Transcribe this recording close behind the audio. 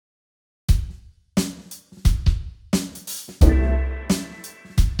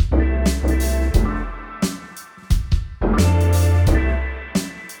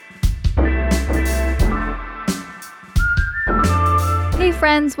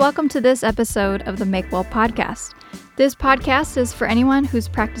friends, welcome to this episode of the Make Well podcast. This podcast is for anyone who's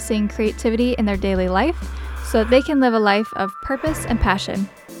practicing creativity in their daily life so that they can live a life of purpose and passion.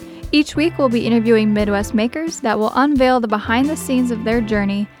 Each week, we'll be interviewing Midwest makers that will unveil the behind the scenes of their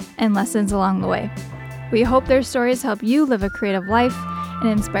journey and lessons along the way. We hope their stories help you live a creative life and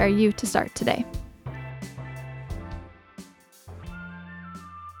inspire you to start today.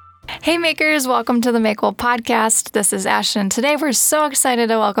 Hey makers, welcome to the Make Well podcast. This is Ashton. Today we're so excited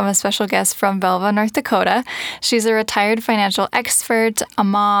to welcome a special guest from Velva, North Dakota. She's a retired financial expert, a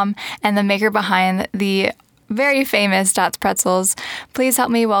mom, and the maker behind the very famous Dot's Pretzels. Please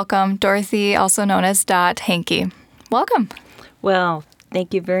help me welcome Dorothy, also known as Dot Henke. Welcome. Well,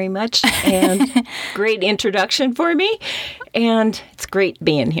 thank you very much, and great introduction for me, and it's great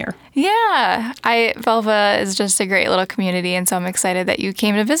being here. Yeah, Velva is just a great little community, and so I'm excited that you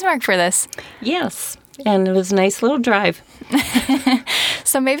came to Bismarck for this. Yes, and it was a nice little drive.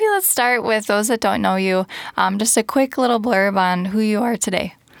 So maybe let's start with those that don't know you, just a quick little blurb on who you are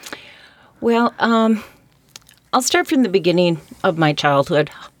today. Well, I'll start from the beginning of my childhood,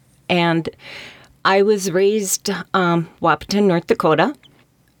 and I was raised Wahpeton, North Dakota.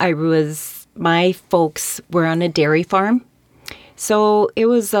 My folks were on a dairy farm, so it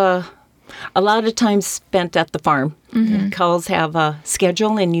was a lot of time spent at the farm. Mm-hmm. Cows have a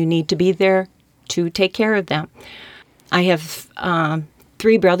schedule, and you need to be there to take care of them. I have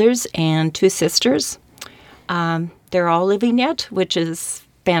 3 brothers and 2 sisters. They're all living yet, which is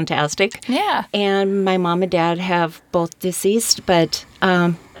fantastic. Yeah. And my mom and dad have both deceased, but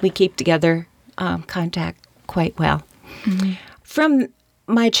we keep together contact quite well. Mm-hmm. From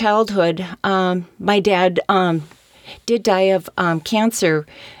my childhood, my dad did die of cancer,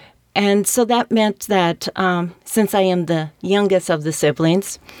 and so that meant that since I am the youngest of the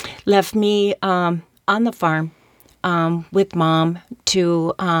siblings, left me on the farm with Mom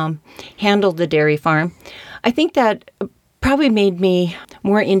to handle the dairy farm. I think that probably made me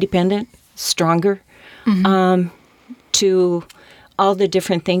more independent, stronger, mm-hmm. To all the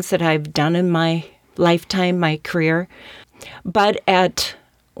different things that I've done in my lifetime, my career. But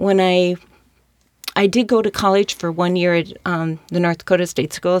when I did go to college for 1 year at the North Dakota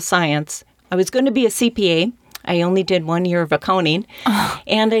State School of Science. I was going to be a CPA. I only did 1 year of accounting. Oh.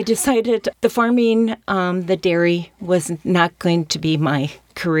 And I decided the farming, the dairy, was not going to be my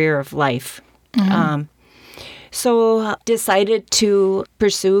career of life. Mm-hmm. So decided to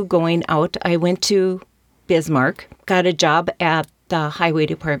pursue going out. I went to Bismarck, got a job at the highway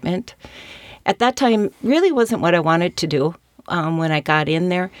department. At that time, really wasn't what I wanted to do when I got in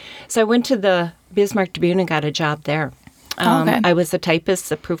there. So I went to the Bismarck Tribune and got a job there. Okay. I was a typist,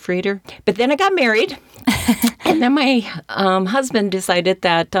 a proofreader. But then I got married. And then my husband decided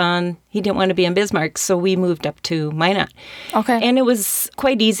that he didn't want to be in Bismarck, so we moved up to Minot. Okay. And it was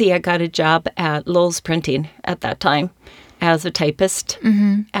quite easy. I got a job at Lowell's Printing at that time as a typist.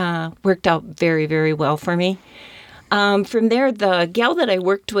 Mm-hmm. Worked out very, very well for me. From there, the gal that I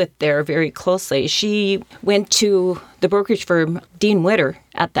worked with there very closely, she went to the brokerage firm, Dean Witter,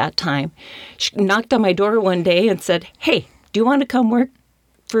 at that time. She knocked on my door one day and said, "Hey, do you want to come work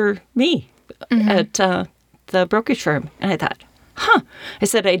for me mm-hmm. at the brokerage firm?" And I thought, I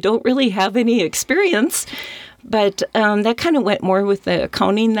said, I don't really have any experience, but that kind of went more with the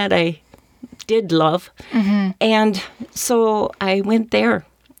accounting that I did love. Mm-hmm. And so I went there.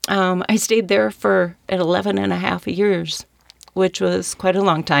 I stayed there for 11 and a half years, which was quite a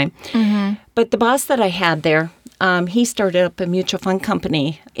long time. Mm-hmm. But the boss that I had there, he started up a mutual fund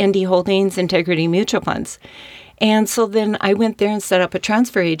company, ND Holdings Integrity Mutual Funds. And so then I went there and set up a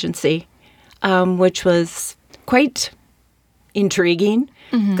transfer agency, which was quite intriguing,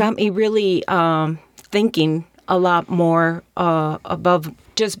 mm-hmm. got me really thinking a lot more above,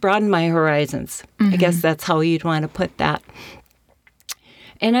 just broadened my horizons. Mm-hmm. I guess that's how you'd want to put that.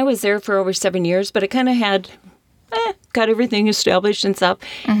 And I was there for over 7 years, but I kind of had got everything established and stuff,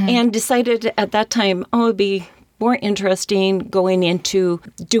 mm-hmm. and decided at that time, it would be more interesting going into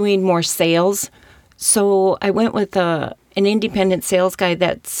doing more sales. So I went with an independent sales guy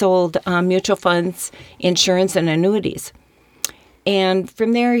that sold mutual funds, insurance, and annuities. And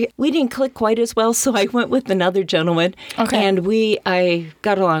from there, we didn't click quite as well, so I went with another gentleman. Okay. And I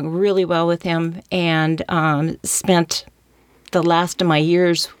got along really well with him and spent the last of my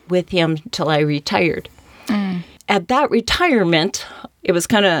years with him till I retired. Mm. At that retirement, it was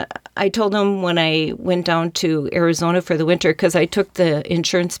I told him when I went down to Arizona for the winter, because I took the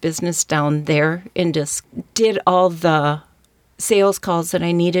insurance business down there and just did all the sales calls that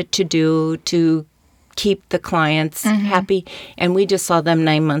I needed to do to keep the clients mm-hmm. happy. And we just saw them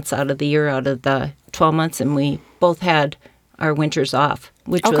 9 months out of the year, out of the 12 months, and we both had our winters off,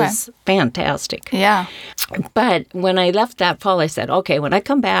 which was fantastic. Yeah. But when I left that fall, I said, okay, when I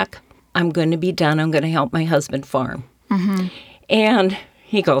come back, I'm going to be done. I'm going to help my husband farm. Mm-hmm. And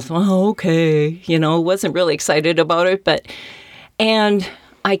he goes, well, okay. Wasn't really excited about it. And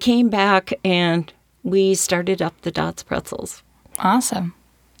I came back and we started up the Dot's Pretzels. Awesome.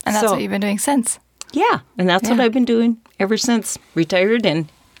 And that's what you've been doing since. Yeah. And that's what I've been doing ever since. Retired,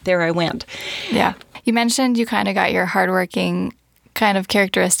 and there I went. Yeah. You mentioned you kind of got your hardworking kind of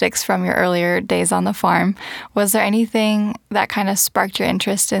characteristics from your earlier days on the farm. Was there anything that kind of sparked your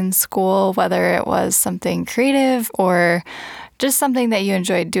interest in school, whether it was something creative or just something that you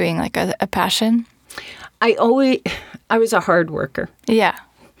enjoyed doing, like a passion? I was a hard worker. Yeah.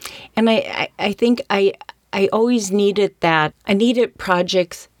 And I think I always needed that. I needed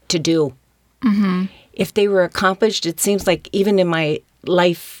projects to do. Mm-hmm. If they were accomplished, it seems like even in my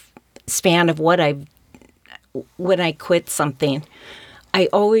life span of when I quit something, I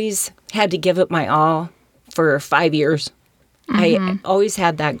always had to give it my all for 5 years. Mm-hmm. I always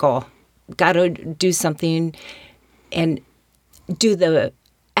had that goal. Got to do something and do the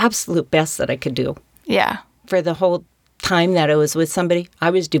absolute best that I could do. Yeah. For the whole time that I was with somebody, I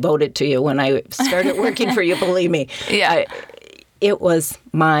was devoted to you when I started working for you, believe me. Yeah. It was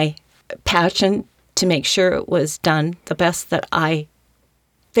my passion to make sure it was done the best that I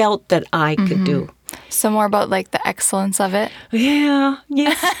felt that I could do. So more about like the excellence of it? Yeah,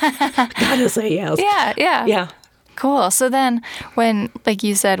 yes. Gotta say yes. Yeah. Cool. So then when, like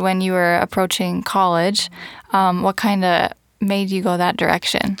you said, when you were approaching college, what kind of made you go that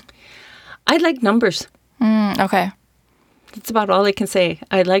direction? I like numbers. Okay. That's about all I can say.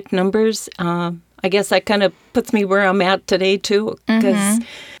 I like numbers. I guess that kind of puts me where I'm at today, too, because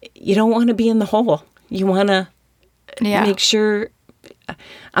you don't want to be in the hole. You want to make sure.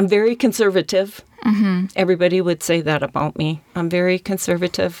 I'm very conservative. Mm-hmm. Everybody would say that about me. I'm very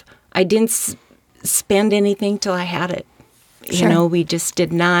conservative. I didn't spend anything till I had it. Sure. We just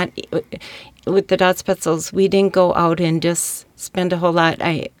did not. With the Dot's Pretzels, we didn't go out and just spend a whole lot.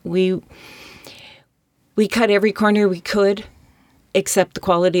 We cut every corner we could, except the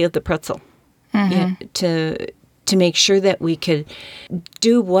quality of the pretzel, to make sure that we could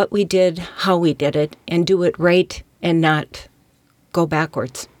do what we did, how we did it, and do it right and not go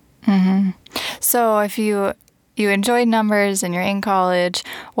backwards. Mm-hmm. So if you enjoyed numbers and you're in college,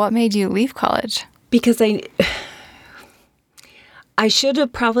 what made you leave college? Because I should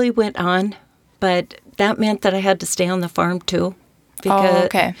have probably went on, but that meant that I had to stay on the farm too. Because,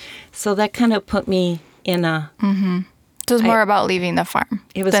 okay. So that kind of put me in a... Mm-hmm. So it was more about leaving the farm.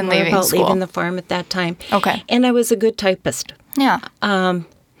 It was more about leaving the farm at that time. Okay. And I was a good typist. Yeah. And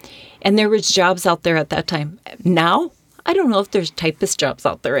there was jobs out there at that time. Now, I don't know if there's typist jobs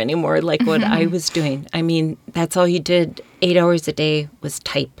out there anymore like what I was doing. I mean, that's all you did 8 hours a day was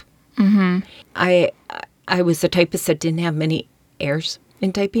type. Mm-hmm. I was a typist that didn't have many errors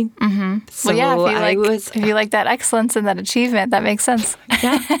in typing. Mm-hmm. So if you like that excellence and that achievement, that makes sense.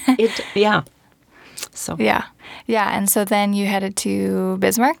 Yeah. So yeah. And so then you headed to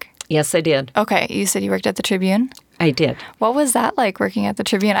Bismarck? Yes, I did. Okay. You said you worked at the Tribune? I did. What was that like working at the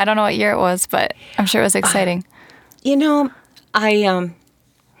Tribune? I don't know what year it was, but I'm sure it was exciting. I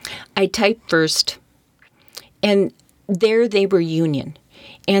typed first, and there they were union.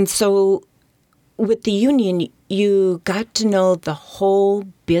 And so with the union, you got to know the whole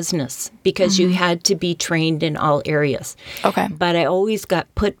business because you had to be trained in all areas. Okay. But I always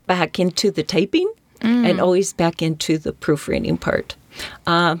got put back into the typing and always back into the proofreading part.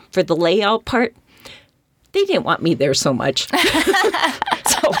 For the layout part, they didn't want me there so much.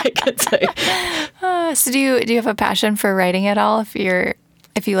 That's all I could say. So do you have a passion for writing at all? If you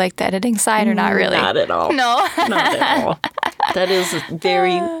like the editing side or not really? Not at all. No, not at all. That is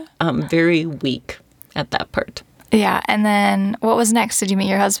very weak at that part. Yeah, and then what was next? Did you meet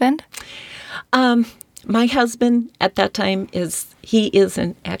your husband? My husband at that time is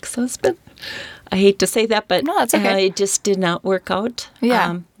an ex-husband. I hate to say that, but no, that's okay. It just did not work out.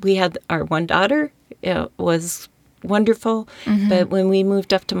 Yeah. We had our one daughter. It was wonderful. Mm-hmm. But when we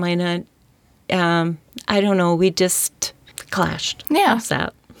moved up to Minot, I don't know, we just clashed. Yeah. How's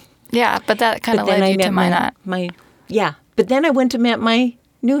that? Yeah, but that kind of led you to Minot. But then I went to meet my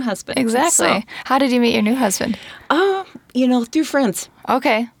new husband. Exactly. So, how did you meet your new husband? Through friends.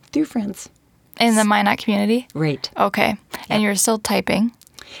 Okay. Through friends. In the Minot community? Right. Okay. Yeah. And you're still typing?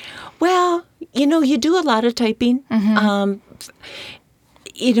 Well, you do a lot of typing. Mm-hmm.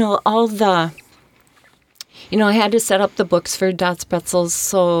 I had to set up the books for Dot's Pretzels.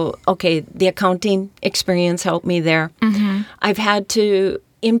 So, the accounting experience helped me there. Mm-hmm. I've had to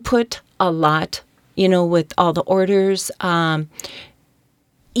input a lot, with all the orders,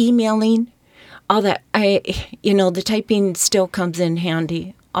 emailing, all that. The typing still comes in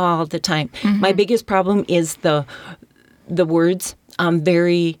handy all the time. My biggest problem is the words. I'm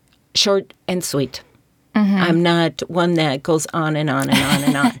very short and sweet. I'm not one that goes on and on and on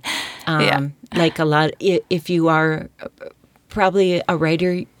and on. Like a lot, if you are probably a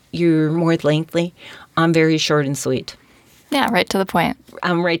writer, you're more lengthy. I'm very short and sweet. Yeah, right to the point.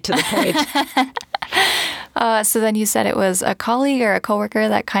 I'm right to the point. So then you said it was a colleague or a coworker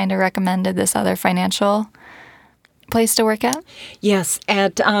that kind of recommended this other financial place to work at? Yes.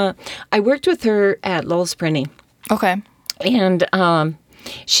 I worked with her at Lowe's Printing. Okay. And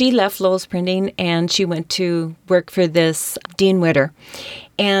she left Lowe's Printing and she went to work for this Dean Witter.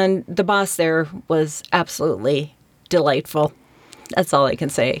 And the boss there was absolutely delightful. That's all I can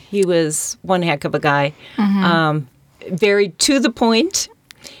say. He was one heck of a guy. Very to the point.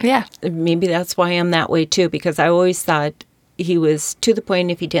 Yeah. Maybe that's why I'm that way too, because I always thought he was to the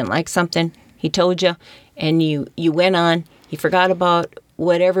point. If he didn't like something, he told you, and you went on. He forgot about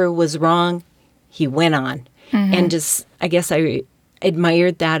whatever was wrong. He went on. And just, I guess I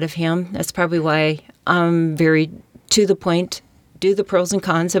admired that of him. That's probably why I'm very to the point, do the pros and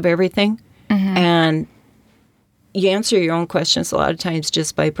cons of everything. And you answer your own questions a lot of times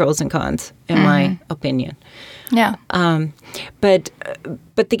just by pros and cons, in my opinion. Yeah. But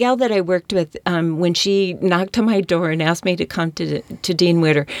the gal that I worked with, when she knocked on my door and asked me to come to Dean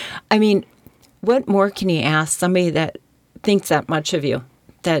Witter, I mean, what more can you ask somebody that thinks that much of you,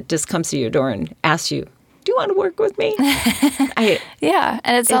 that just comes to your door and asks you, do you want to work with me? Yeah,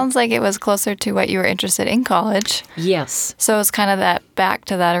 and it sounds like it was closer to what you were interested in college. Yes. So it's kind of that back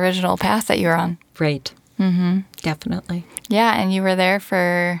to that original path that you were on. Right. Definitely. Yeah, and you were there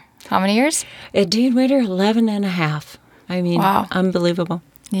for how many years? At Dean Witter, 11 and a half. I mean, wow. Unbelievable.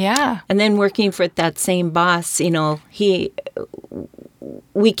 Yeah. And then working for that same boss,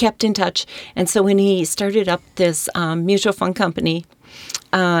 we kept in touch. And so when he started up this mutual fund company,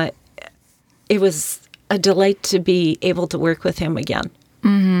 it was a delight to be able to work with him again.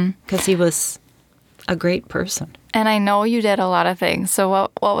 Because he was a great person. And I know you did a lot of things. So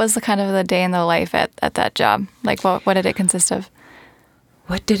what was the kind of the day in the life at that job? Like what did it consist of?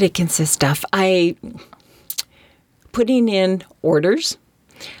 What did it consist of? Putting in orders.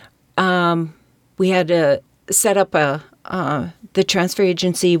 We had to set up the transfer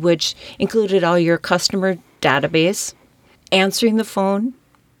agency, which included all your customer database, answering the phone,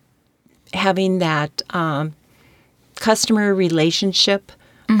 having that customer relationship,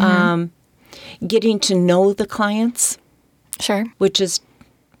 getting to know the clients. Sure. Which is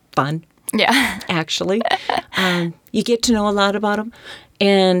fun. Yeah. Actually. You get to know a lot about them.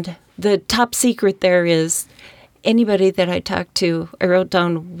 And the top secret there is anybody that I talked to, I wrote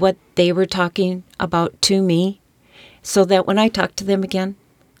down what they were talking about to me so that when I talked to them again,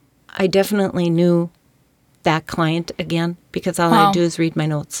 I definitely knew that client again because all I do is read my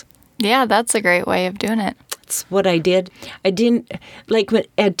notes. Yeah, that's a great way of doing it. That's what I did. I didn't,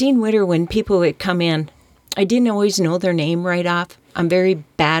 at Dean Witter, when people would come in, I didn't always know their name right off. I'm very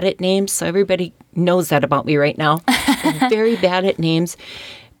bad at names, so everybody knows that about me right now. I'm very bad at names.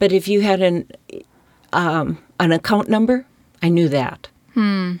 But if you had an account number, I knew that.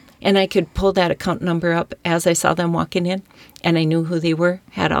 And I could pull that account number up as I saw them walking in, and I knew who they were,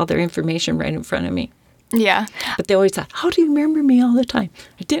 had all their information right in front of me. Yeah. But they always thought, how do you remember me all the time?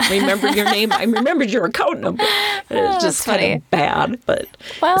 I didn't remember your name. I remembered your account number. It was just kind of bad. But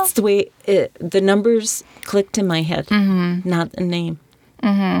that's the way the numbers clicked in my head, not the name.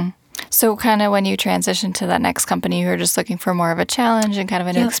 So kind of when you transitioned to that next company, you were just looking for more of a challenge and kind of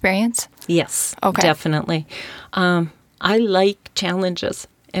a new experience? Yes, okay. Definitely. I like challenges.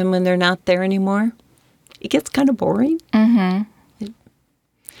 And when they're not there anymore, it gets kind of boring.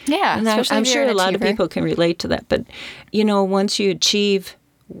 Yeah, and I'm sure a lot of people can relate to that. But, once you achieve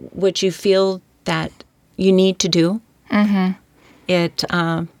what you feel that you need to do, it's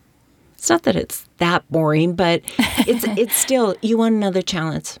not that it's that boring, but it's still, you want another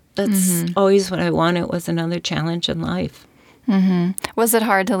challenge. That's always what I wanted, was another challenge in life. Was it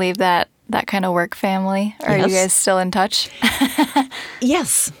hard to leave that kind of work family? Or are you guys still in touch?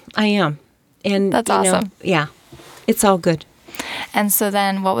 Yes, I am. And that's awesome. Yeah, it's all good. And so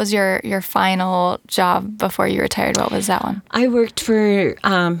then what was your final job before you retired? What was that one? I worked for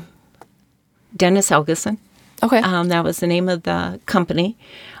Dennis Helgeson. Okay. That was the name of the company.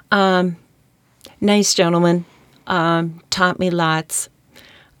 Nice gentleman. Taught me lots.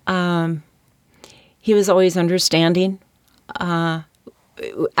 He was always understanding. I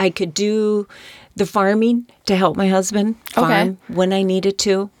could do the farming to help my husband farm when I needed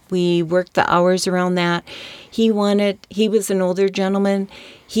to. We worked the hours around that. He was an older gentleman.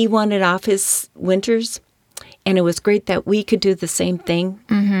 He wanted off his winters, and it was great that we could do the same thing.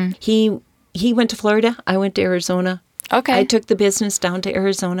 Mm-hmm. He went to Florida. I went to Arizona. Okay. I took the business down to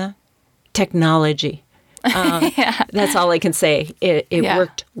Arizona. Technology. Yeah. That's all I can say. It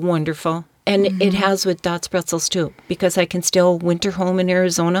worked wonderful. And it has with Dot's Pretzels, too, because I can still winter home in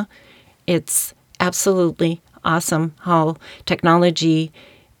Arizona. It's absolutely awesome how technology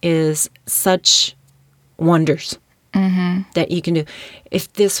is such wonders that you can do.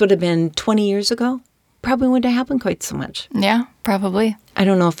 If this would have been 20 years ago, probably wouldn't have happened quite so much. Yeah, probably. I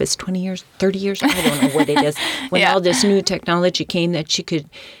don't know if it's 20 years, 30 years. I don't know what it is. When all this new technology came that you could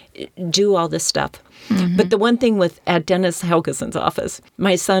do all this stuff. Mm-hmm. But the one thing at Dennis Helgeson's office,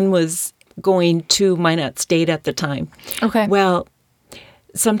 my son was going to Minot State at the time. Okay. Well,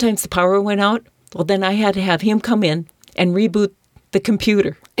 sometimes the power went out. Well, then I had to have him come in and reboot the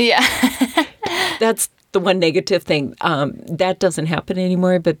computer. Yeah. That's the one negative thing. That doesn't happen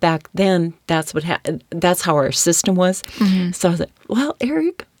anymore. But back then, that's what that's how our system was. Mm-hmm. So I was like, well,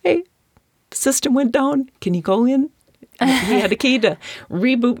 Eric, hey, the system went down. Can you go in? He had a key to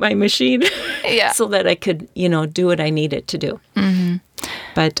reboot my machine so that I could, do what I needed to do. Mm-hmm.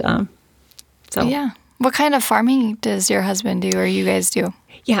 But, so. Yeah. What kind of farming does your husband do or you guys do?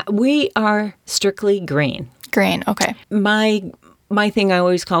 Yeah, we are strictly grain. Grain, okay. My thing, I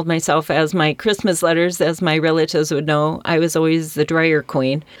always called myself as my Christmas letters, as my relatives would know. I was always the dryer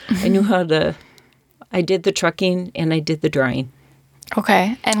queen. I knew I did the trucking and I did the drying.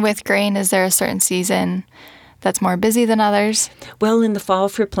 Okay. And with grain, is there a certain season that's more busy than others? Well, in the fall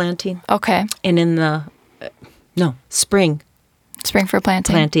for planting. Okay. And in the, spring. Spring for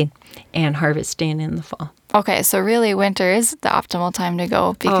planting. Planting and harvesting in the fall. Okay, so really winter is the optimal time to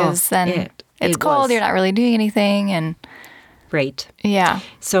go because then it's cold, you're not really doing anything and... Right. Yeah.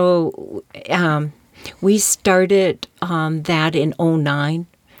 So we started that in 2009.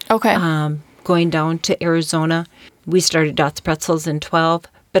 Okay. Going down to Arizona. We started Dot's Pretzels in 12,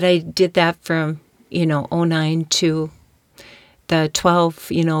 but I did that from, 2009 to the 12,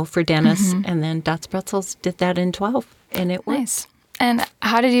 for Dennis, and then Dot's Pretzels did that in 12, and it worked. Nice. And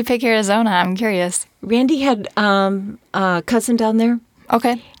how did you pick Arizona? I'm curious. Randy had a cousin down there.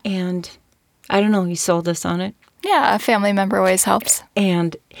 Okay. And I don't know, he sold us on it. Yeah, a family member always helps.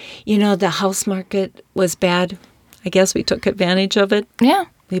 And, the house market was bad. I guess we took advantage of it. Yeah.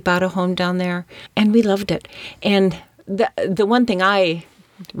 We bought a home down there, and we loved it. And the one thing I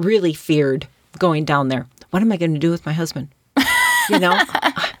really feared going down there, what am I going to do with my husband?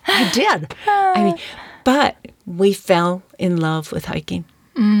 I did. But we fell in love with hiking.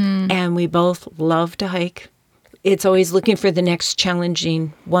 And we both love to hike. It's always looking for the next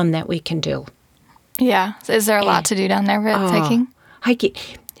challenging one that we can do. Yeah. Is there a lot to do down there with hiking? Hiking.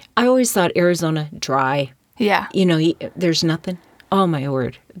 I always thought Arizona dry. Yeah. There's nothing. Oh, my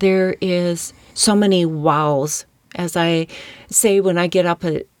word. There is so many wows. As I say, when I get up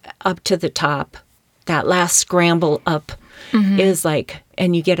to the top, that last scramble up is like,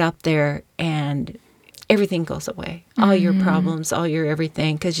 and you get up there and everything goes away. All your problems, all your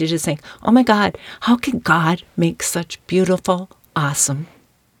everything, because you just think, oh, my God, how can God make such beautiful, awesome?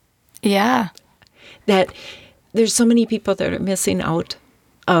 Yeah. That there's so many people that are missing out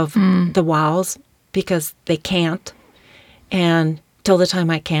of the wows because they can't. And till the time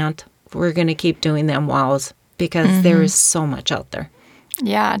I can't, we're going to keep doing them wows because there is so much out there.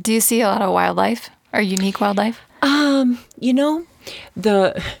 Yeah. Do you see a lot of wildlife or unique wildlife?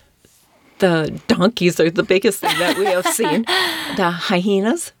 The donkeys are the biggest thing that we have seen. The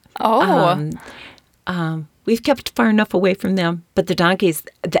hyenas. Oh. We've kept far enough away from them, but the donkeys,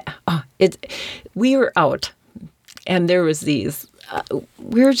 we were out, and there was these,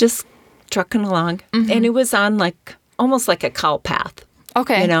 we were just trucking along, and it was on almost like a cow path.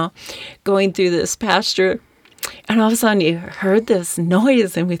 Okay. Going through this pasture, and all of a sudden you heard this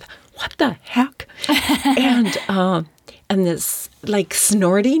noise, and we thought, what the heck? and this,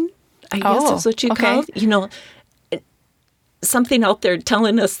 snorting, I guess is what you call it. Something out there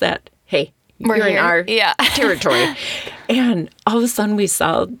telling us that, hey, you're in our territory. And all of a sudden we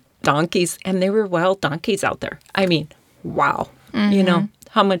saw donkeys, and there were wild donkeys out there. Wow.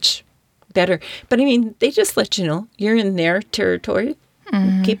 How much better. But they just let you know you're in their territory.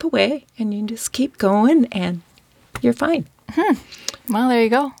 Keep away, and you just keep going, and you're fine. Well, there you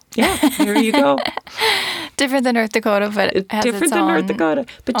go. Yeah, there you go. Different than North Dakota, but it has different its than own, North Dakota.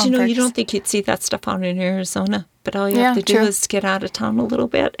 But you perks. don't think you'd see that stuff out in Arizona. But all you have to do is get out of town a little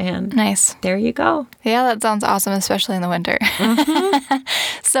bit, and nice. There you go. Yeah, that sounds awesome, especially in the winter. Mm-hmm.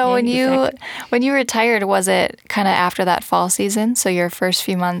 So when you retired, was it kind of after that fall season? So your first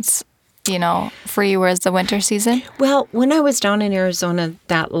few months, for you was the winter season? Well, when I was down in Arizona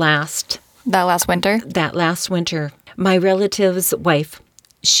that last winter, my relative's wife,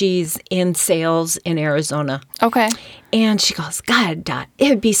 she's in sales in Arizona. Okay. And she goes, God, Dot, it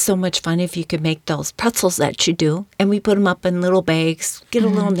would be so much fun if you could make those pretzels that you do. And we put them up in little bags, get a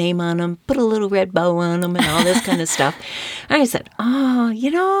little name on them, put a little red bow on them and all this kind of stuff. And I said,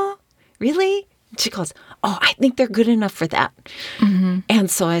 oh, really? And she goes, oh, I think they're good enough for that. Mm-hmm. And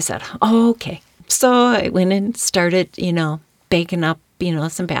so I said, oh, okay. So I went and started, baking up,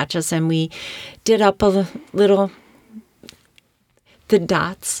 some batches. And we did up a little... the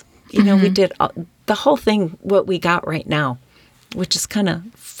dots, we did the whole thing, what we got right now, which is kind of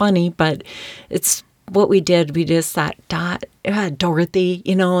funny, but it's what we did. We just thought, Dorothy,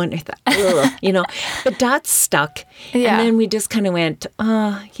 and I thought, but Dot's stuck. Yeah. And then we just kind of went,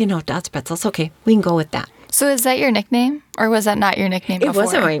 Dot's Pretzels. Okay, we can go with that. So is that your nickname, or was that not your nickname before? It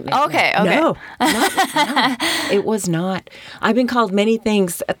wasn't my nickname. Okay. No, it was not. I've been called many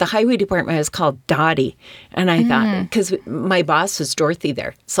things. At the highway department, I was called Dottie. And I thought, because my boss was Dorothy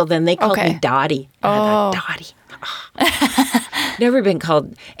there, so then they called me Dottie. And I thought, Dottie. Oh. Never been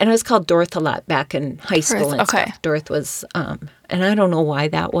called, and I was called Dorth a lot back in high school and stuff. Dorth was, and I don't know why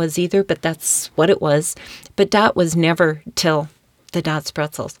that was either, but that's what it was. But Dot was never till the Dot's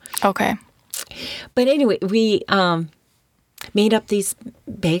Pretzels. Okay. But anyway, we made up these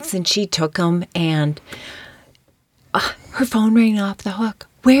bakes, and she took them, and her phone rang off the hook.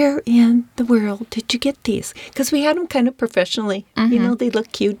 Where in the world did you get these? Because we had them kind of professionally. Mm-hmm. They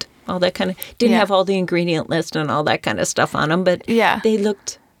look cute, all that kind of. Didn't have all the ingredient list and all that kind of stuff on them, but they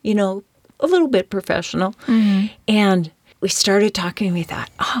looked, a little bit professional. Mm-hmm. And we started talking, and we thought,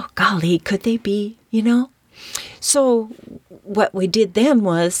 oh, golly, could they be, So what we did then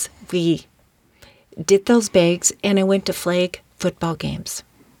was we did those bags, and I went to flag football games.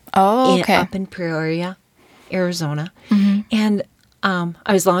 Oh, okay. Up in Peoria, Arizona. Mm-hmm. And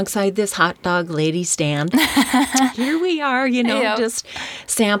I was alongside this hot dog lady stand. Here we are, just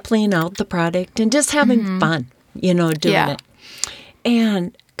sampling out the product and just having fun, doing it.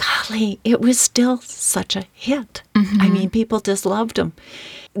 And golly, it was still such a hit. Mm-hmm. I mean, people just loved them.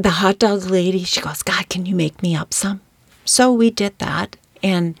 The hot dog lady, she goes, God, can you make me up some? So we did that.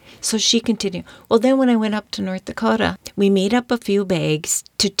 And so she continued. Well, then when I went up to North Dakota, we made up a few bags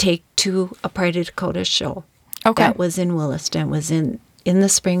to take to a Pride of Dakota show. Okay. That was in Williston. It was in the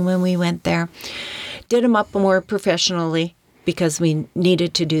spring when we went there. Did them up more professionally because we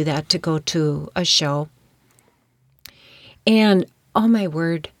needed to do that to go to a show. And, oh my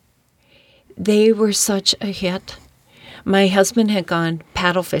word, they were such a hit. My husband had gone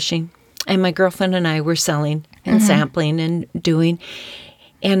paddle fishing, and my girlfriend and I were selling and sampling and doing.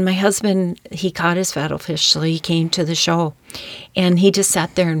 And my husband, he caught his paddlefish, so he came to the show. And he just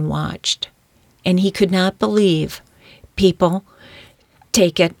sat there and watched. And he could not believe people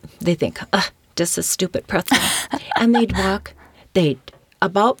take it. They think, just a stupid pretzel. And they'd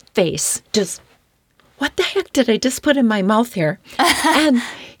about face, just, what the heck did I just put in my mouth here? And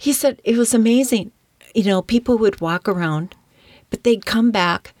he said it was amazing. People would walk around, but they'd come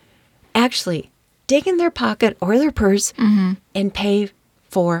back, actually dig in their pocket or their purse and pay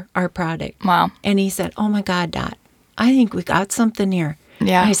for our product. Wow. And he said, oh my God, Dot, I think we got something here.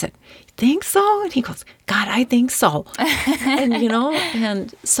 Yeah. And I said, think so? And he goes, God, I think so. And,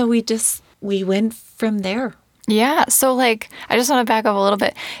 and so we went from there. Yeah. So I just want to back up a little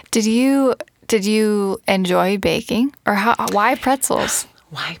bit. Did you enjoy baking, or why pretzels?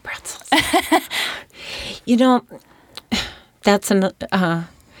 Why pretzels? That's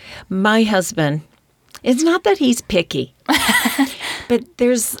my husband. It's not that he's picky, but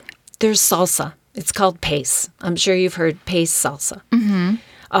there's salsa. It's called pace. I'm sure you've heard pace salsa. Mm-hmm.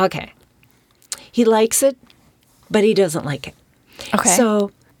 Okay. He likes it, but he doesn't like it. Okay.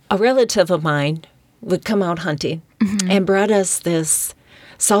 So a relative of mine would come out hunting and brought us this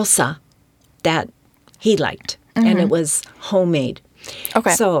salsa that he liked, and it was homemade.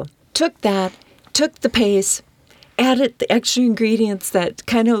 Okay. So took the pace, added the extra ingredients that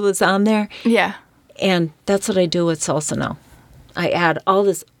kind of was on there. Yeah. And that's what I do with salsa now. I add all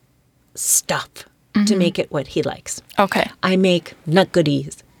this stuff to make it what he likes. Okay. I make nut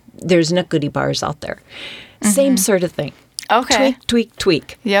goodies. There's nut goodie bars out there. Same sort of thing. Okay.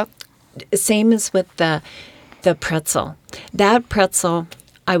 Tweak. Yep. Same as with the pretzel. That pretzel,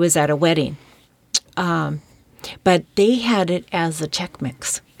 I was at a wedding. But they had it as a Chex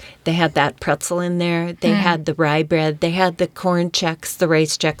Mix. They had that pretzel in there. They had the rye bread. They had the corn checks, the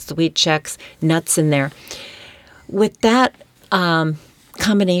rice checks, the wheat checks, nuts in there. With that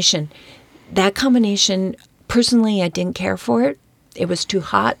combination, personally, I didn't care for it. It was too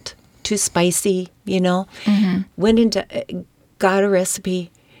hot, too spicy, got a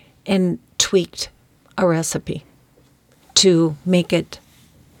recipe and tweaked a recipe to make it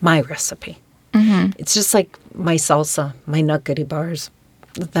my recipe. It's just like my salsa, my nut-goody bars,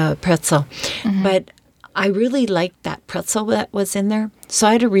 the pretzel. But I really liked that pretzel that was in there. So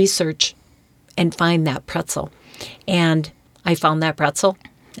I had to research and find that pretzel. And I found that pretzel,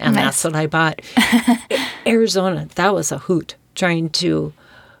 and that's what I bought. Arizona, that was a hoot, trying to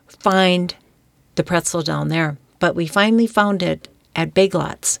find the pretzel down there. But we finally found it at Big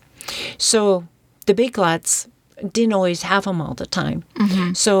Lots. So the Big Lots didn't always have them all the time.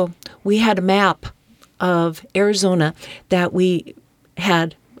 So we had a map of Arizona that we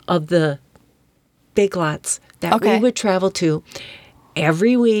had of the Big Lots that we would travel to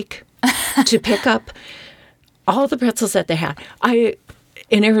every week to pick up all the pretzels that they had.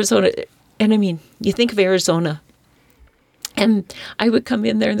 In Arizona, and I mean, you think of Arizona, and I would come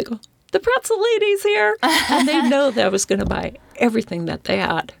in there and they go, the pretzel lady's here. And they know that I was going to buy everything that they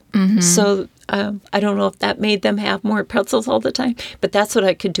had. So I don't know if that made them have more pretzels all the time, but that's what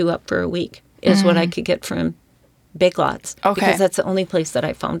I could do up for a week, is what I could get from Big Lots. Because that's the only place that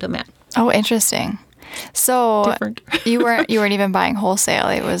I found them at. Oh, interesting. So Different. you weren't even buying wholesale.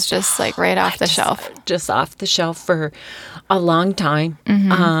 It was just like right off the shelf. Just off the shelf for a long time.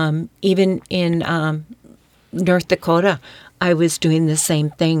 Even in North Dakota, I was doing the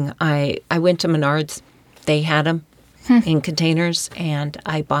same thing. I went to Menards. They had them in containers, and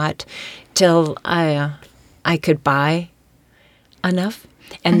I bought till I could buy enough.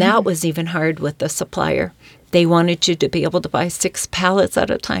 And that was even hard with the supplier. They wanted you to be able to buy 6 pallets at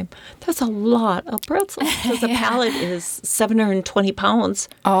a time. That's a lot of pretzels, because a pallet is 720 pounds.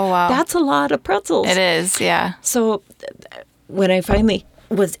 Oh, wow. That's a lot of pretzels. It is, yeah. So when I finally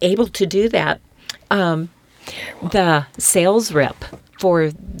was able to do that, the sales rep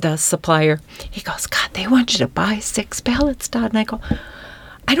for the supplier, he goes, God, they want you to buy 6 pallets, Dot. And I go,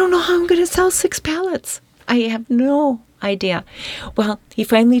 I don't know how I'm going to sell 6 pallets. I have no idea. Well, he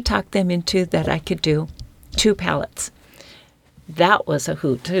finally talked them into that I could do 2 pallets. That was a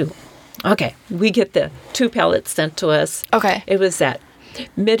hoot, too. Okay, we get the 2 pallets sent to us. Okay. It was at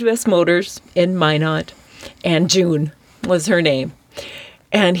Midwest Motors in Minot, and June was her name.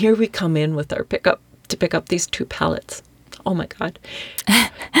 And here we come in with our pickup to pick up these 2 pallets. Oh, my God.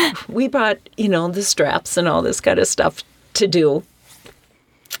 We bought, the straps and all this kind of stuff to do,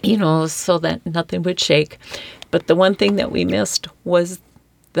 so that nothing would shake. But the one thing that we missed was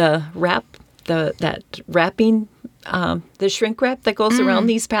the wrap, that wrapping, the shrink wrap that goes around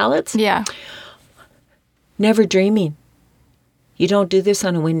these pallets. Yeah. Never dreaming. You don't do this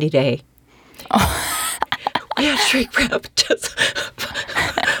on a windy day. We had shrink wrap just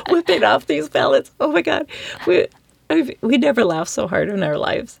whipping off these pallets. Oh, my God. We never laughed so hard in our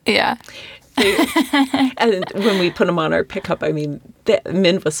lives. Yeah. And when we put them on our pickup, I mean, the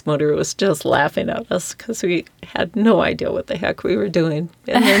Midwest Motor was just laughing at us because we had no idea what the heck we were doing.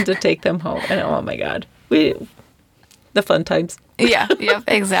 And then to take them home, and oh my God, the fun times. Yeah, yep,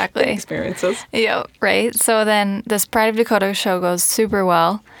 exactly. Experiences. Yep, right. So then this Pride of Dakota show goes super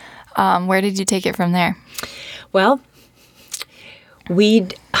well. Where did you take it from there? Well, the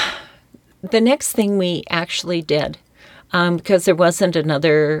next thing we actually did, because there wasn't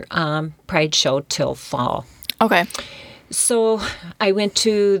another Pride show till fall. Okay. So I went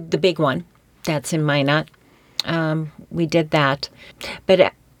to the big one that's in Minot. We did that.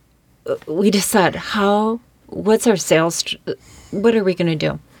 But we just thought, what's our sales, what are we going to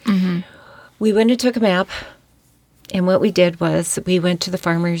do? Mm-hmm. We went and took a map, and what we did was we went to the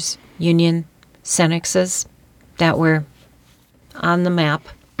Farmers Union Cenexes that were on the map,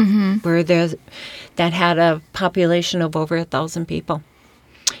 where that had a population of over 1,000 people.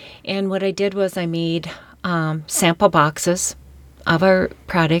 And what I did was I made sample boxes of our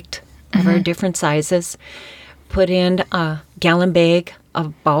product, of our different sizes, put in a gallon bag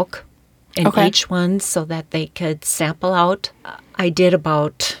of bulk in each one so that they could sample out. I did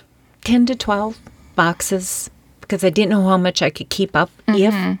about 10 to 12 boxes because I didn't know how much I could keep up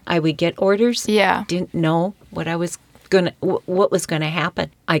if I would get orders. Yeah. Didn't know what was going to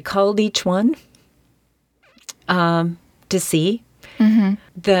happen. I called each one to see. Mm-hmm.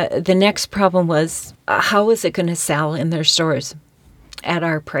 The next problem was how was it going to sell in their stores at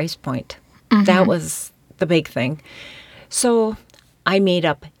our price point? Mm-hmm. That was the big thing. So I made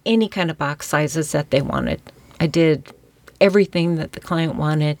up any kind of box sizes that they wanted. I did everything that the client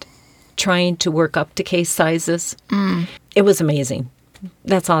wanted, trying to work up to case sizes. It was amazing.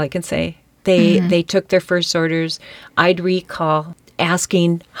 That's all I can say. They took their first orders. I'd recall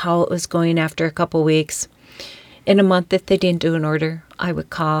asking how it was going after a couple weeks. In a month, if they didn't do an order, I would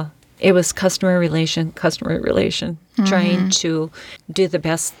call. It was customer relation, trying to do the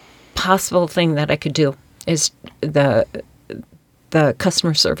best possible thing that I could do is the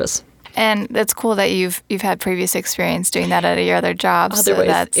customer service. And it's cool that you've had previous experience doing that at your other jobs.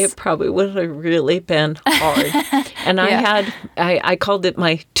 Otherwise, it probably would have really been hard. And I called it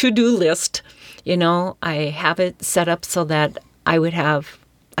my to-do list. You know, I have it set up so that I would have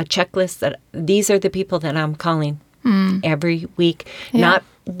a checklist that these are the people that I'm calling every week. Yeah. Not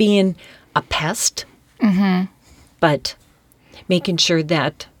being a pest, but making sure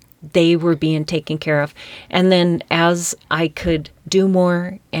that they were being taken care of. And then as I could do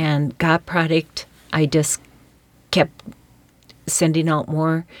more and got product, I just kept sending out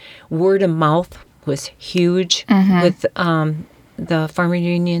more. Word of mouth was huge with the Farmer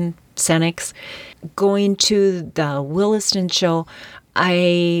Union Cenex. Going to the Williston show,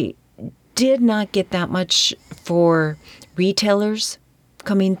 I did not get that much for retailers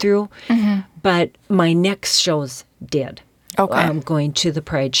coming through, but my next shows did. Okay. Going to the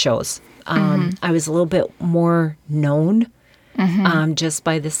Pride shows. I was a little bit more known just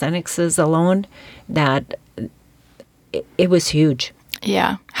by the Cenexes alone that it was huge.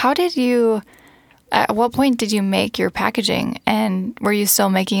 Yeah. How did you, at what point did you make your packaging, and were you still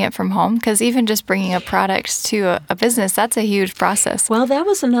making it from home? Because even just bringing a product to a business, that's a huge process. Well, that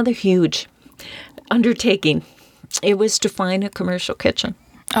was another huge undertaking. It was to find a commercial kitchen.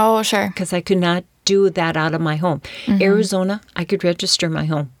 Oh, sure. Because I could not do that out of my home. Arizona, I could register my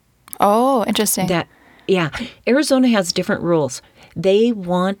home. Oh, interesting. Arizona has different rules. They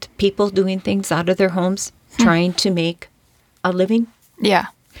want people doing things out of their homes, trying to make a living. Yeah.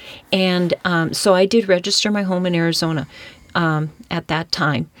 And so I did register my home in Arizona at that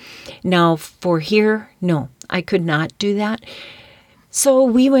time. Now, for here, no, I could not do that. So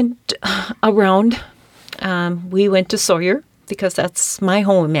we went around. We went to Sawyer, because that's my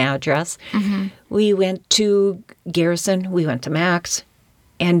home address. We went to Garrison, we went to Max,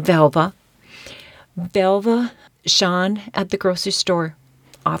 and Velva. Sean at the grocery store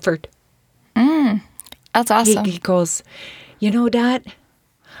offered. That's awesome. He goes, you know, Dot,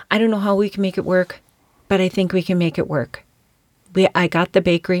 I don't know how we can make it work, but I think we can make it work. I got the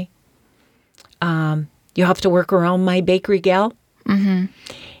bakery. You have to work around my bakery gal.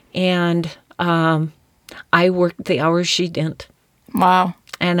 And I worked the hours she didn't. Wow.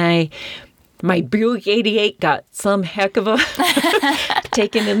 And my Buick 88 got some heck of a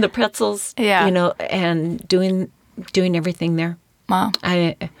taking in the pretzels, you know, and doing everything there. Wow.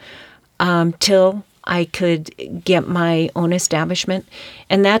 Till I could get my own establishment.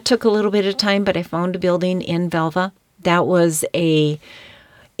 And that took a little bit of time, but I found a building in Velva. That was a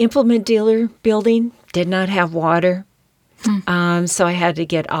implement dealer building, did not have water. So I had to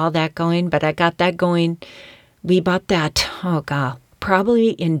get all that going, but I got that going. We bought that, probably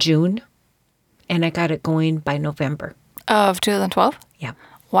in June, and I got it going by November. Of 2012? Yeah.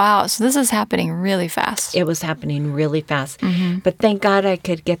 Wow, so this is happening really fast. It was happening really fast. But thank God I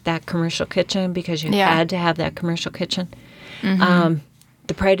could get that commercial kitchen, because you had to have that commercial kitchen. The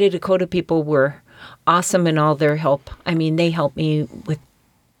Pride of Dakota people were awesome in all their help. I mean, they helped me with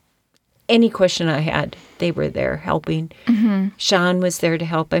any question I had. They were there helping. Sean was there to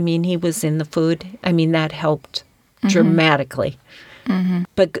help. I mean, he was in the food. I mean, that helped dramatically.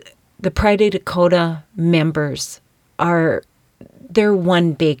 But the Pride of Dakota members they're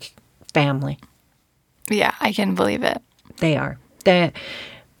one big family. Yeah, I can believe it. They are.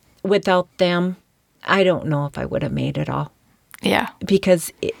 Without them, I don't know if I would have made it all. Yeah.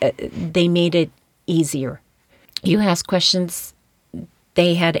 Because they made it easier. You ask questions,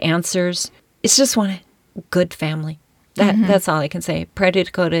 they had answers. It's just one good family. That's all I can say. Pride of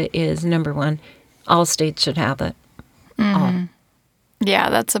Dakota is number one. All states should have it. All. Yeah,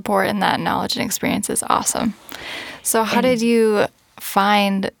 that support and that knowledge and experience is awesome. So how did you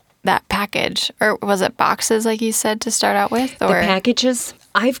find that package? Or was it boxes, like you said, to start out with? Or? The packages,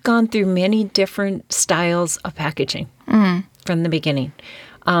 I've gone through many different styles of packaging from the beginning.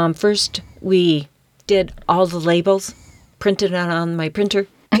 First, we did all the labels, printed it on my printer,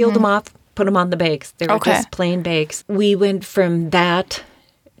 peeled them off, put them on the bags. They were just plain bags. We went from that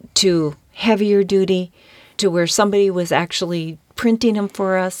to heavier duty, to where somebody was actually printing them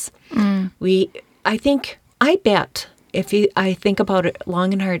for us. I bet, I think about it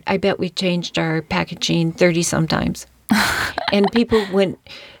long and hard, I bet we changed our packaging 30 sometimes. And people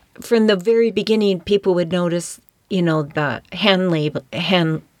from the very beginning, people would notice the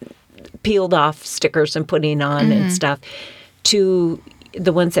hand peeled off stickers and putting on and stuff, to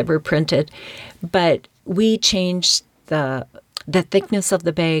the ones that were printed. But we changed the thickness of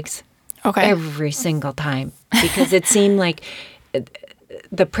the bags every single time, because it seemed like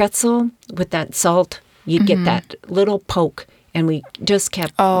the pretzel with that salt, you'd get that little poke, and we just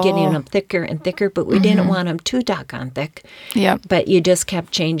kept getting them thicker and thicker, but we didn't want them too doggone thick. Yep. But you just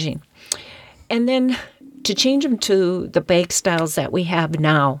kept changing. And then to change them to the bag styles that we have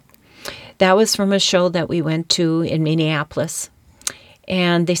now, that was from a show that we went to in Minneapolis.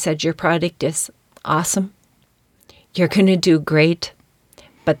 And they said, your product is awesome. You're going to do great,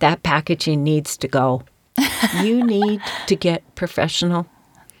 but that packaging needs to go. You need to get professional.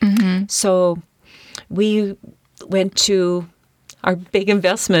 So we went to our big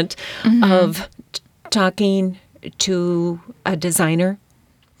investment of talking to a designer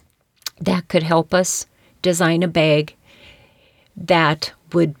that could help us design a bag that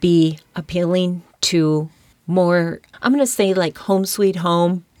would be appealing to more, I'm going to say like Home Sweet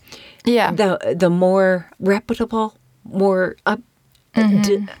Home. Yeah. The more reputable, more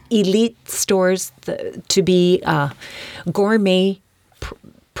elite stores, to be a gourmet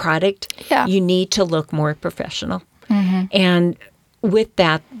product, you need to look more professional. And with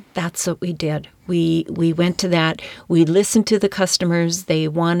that, that's what we did. We went to that. We listened to the customers. They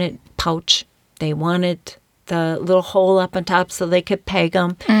wanted pouch. They wanted the little hole up on top so they could peg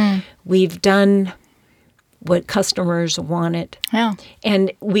them. We've done what customers wanted. Yeah.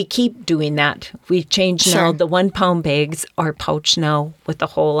 And we keep doing that. We've changed now. The 1 pound bags are pouch now with the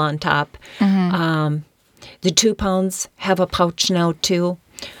hole on top. The 2 pounds have a pouch now too,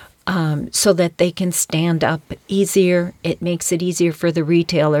 so that they can stand up easier. It makes it easier for the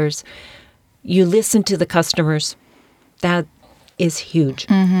retailers. You listen to the customers. That is huge.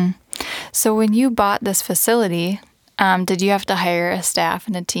 So when you bought this facility, did you have to hire a staff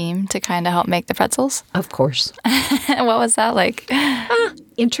and a team to kind of help make the pretzels? Of course. What was that like?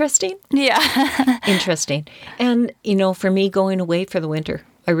 Interesting. Yeah. Interesting. And, for me going away for the winter,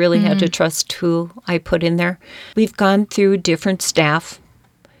 I really had to trust who I put in there. We've gone through different staff,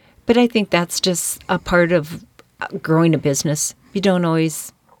 but I think that's just a part of growing a business. You don't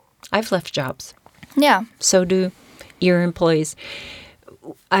always... I've left jobs. Yeah. So do your employees.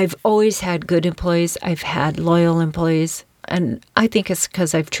 I've always had good employees. I've had loyal employees. And I think it's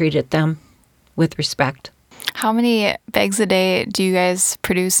because I've treated them with respect. How many bags a day do you guys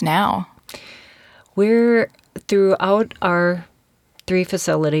produce now? We're, throughout our 3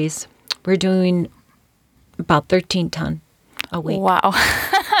 facilities, we're doing about 13 ton a week. Wow.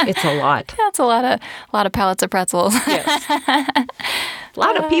 It's a lot. That's a lot of pallets of pretzels. Yes. A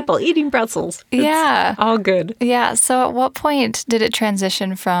lot of people eating pretzels. It's all good. Yeah. So at what point did it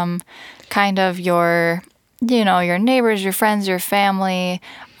transition from kind of your neighbors, your friends, your family,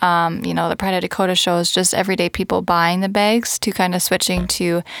 the Pride of Dakota shows, just everyday people buying the bags, to kind of switching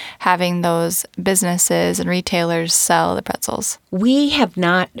to having those businesses and retailers sell the pretzels? We have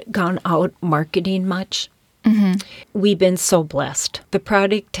not gone out marketing much. We've been so blessed. The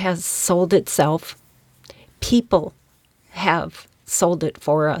product has sold itself. People have sold it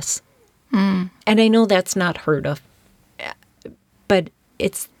for us. And I know that's not heard of, but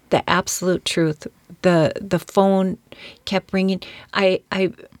it's the absolute truth. The phone kept ringing. I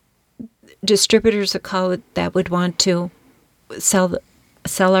distributors that would want to sell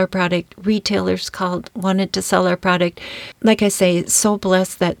our product. Retailers wanted to sell our product. Like I say, so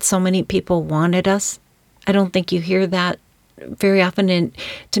blessed that so many people wanted us. I don't think you hear that very often. And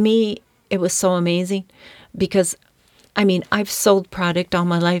to me, it was so amazing because, I've sold product all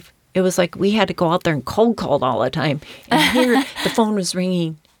my life. It was like we had to go out there and cold call all the time. And here, the phone was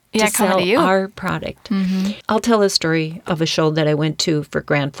ringing to sell our product. I'll tell a story of a show that I went to for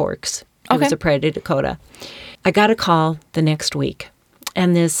Grand Forks. It was a Pride of Dakota. I got a call the next week.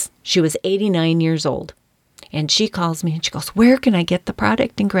 And she was 89 years old. And she calls me and she goes, "Where can I get the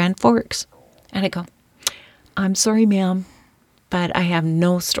product in Grand Forks?" And I go, "I'm sorry, ma'am, but I have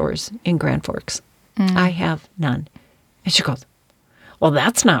no stores in Grand Forks. I have none." And she goes, "Well,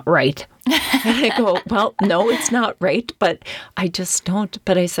 that's not right." And I go, "Well, no, it's not right, but I just don't."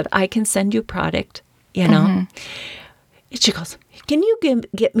 But I said, "I can send you product, And she goes, "Can you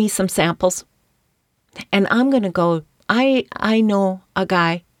get me some samples?" And I'm going to go, I know a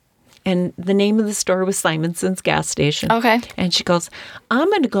guy, and the name of the store was Simonson's gas station. Okay. And she goes, "I'm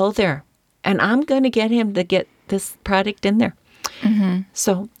going to go there. And I'm going to get him to get this product in there."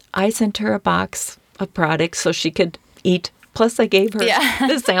 So I sent her a box of products so she could eat. Plus I gave her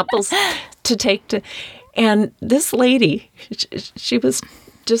the samples to take to. And this lady, she was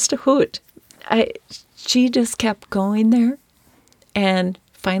just a hoot. she just kept going there. And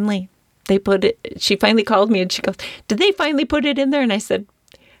finally, she finally called me and she goes, did they finally put it in there? And I said,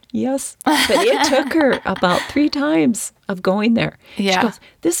 yes. But it took her about 3 times of going there. Yeah. She goes,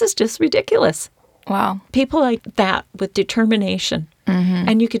 this is just ridiculous. Wow. People like that with determination. Mm-hmm.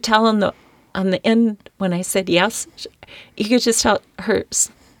 And you could tell on the end when I said yes, you could just tell her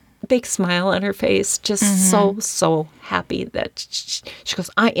big smile on her face, just so happy that she goes,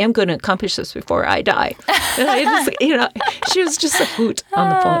 I am going to accomplish this before I die. And I just, she was just a hoot on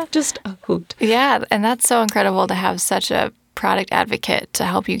the phone, just a hoot. Yeah, and that's so incredible to have such a product advocate to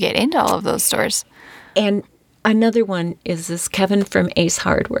help you get into all of those stores. And another one is this Kevin from Ace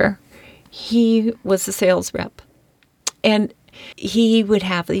Hardware. He was a sales rep. And he would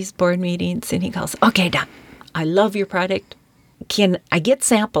have these board meetings and he goes, okay, Don, I love your product. Can I get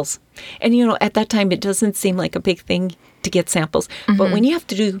samples? And, at that time, it doesn't seem like a big thing to get samples. Mm-hmm. But when you have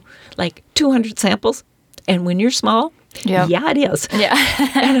to do like 200 samples, and when you're small, yeah, it is. Yeah.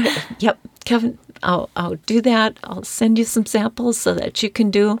 And yep, Kevin, I'll do that. I'll send you some samples so that you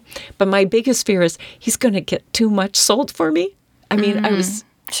can do. But my biggest fear is he's going to get too much sold for me. I mean, I was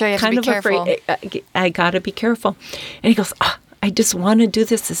kind of afraid. I got to be careful. And he goes, I just want to do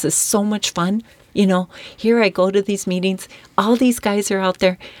this. This is so much fun. Here I go to these meetings. All these guys are out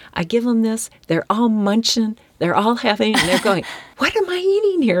there. I give them this. They're all munching. They're all having, and they're going, what am I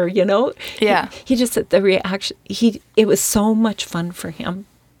eating here? Yeah. He just said the reaction. It was so much fun for him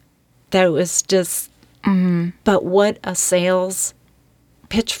that it was just, but what a sales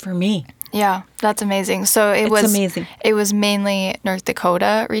pitch for me. Yeah, that's amazing. So it's amazing. It was mainly North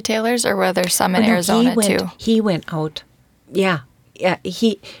Dakota retailers, or were there some in Arizona too? He went out. Yeah.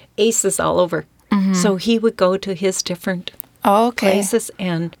 Ace is all over. Mm-hmm. So he would go to his different places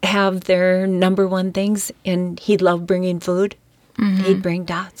and have their number one things. And he loved bringing food. Mm-hmm. He'd bring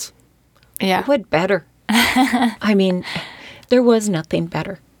Dots. Yeah. What better? I mean, there was nothing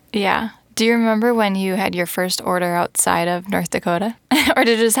better. Yeah. Do you remember when you had your first order outside of North Dakota? Or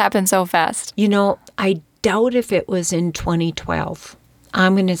did it just happen so fast? I doubt if it was in 2012.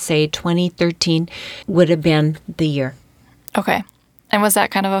 I'm going to say 2013 would have been the year. Okay. And was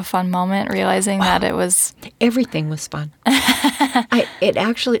that kind of a fun moment, realizing that it was... Everything was fun. It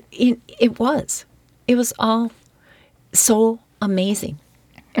was. It was all so amazing.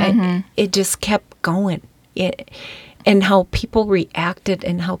 Mm-hmm. It just kept going. And how people reacted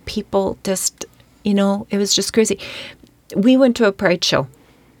and how people just, it was just crazy. We went to a Pride show,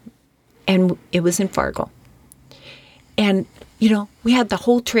 and it was in Fargo. And, we had the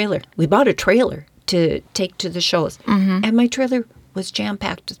whole trailer. We bought a trailer to take to the shows. Mm-hmm. And my trailer was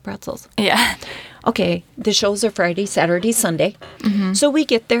jam-packed with pretzels. Yeah. Okay, the shows are Friday, Saturday, Sunday. Mm-hmm. So we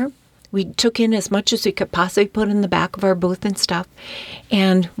get there. We took in as much as we could possibly put in the back of our booth and stuff.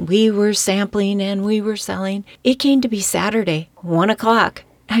 And we were sampling and we were selling. It came to be Saturday, 1:00.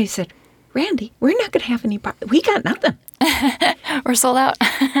 I said, Randy, we're not going to have any we got nothing. We're sold out.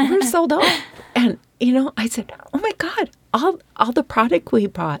 We're sold out. And, I said, oh, my God, all the product we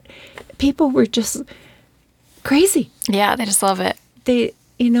brought, people were just crazy. Yeah, they just love it. They,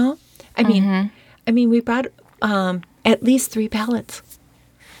 I mean, we brought at least 3 pallets.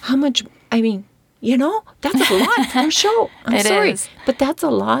 How much, that's a lot for a show. I'm sorry, but that's a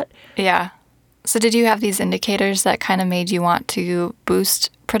lot. Yeah. So did you have these indicators that kind of made you want to boost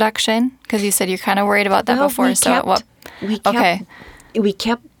production? Because you said you're kind of worried about that before. We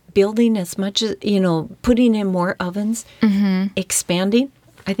kept building as much as, putting in more ovens, expanding.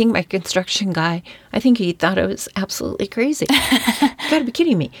 I think my construction guy, he thought I was absolutely crazy. You got to be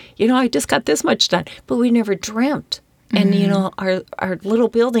kidding me. I just got this much done. But we never dreamt. And, our little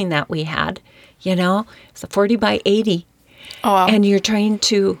building that we had, it's a 40 by 80. Oh, wow. And you're trying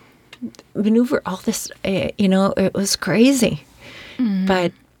to maneuver all this, it was crazy. Mm-hmm.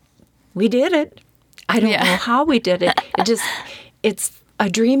 But we did it. I don't know how we did it. It's a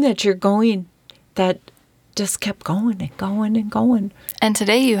dream that you're going that just kept going and going and going. And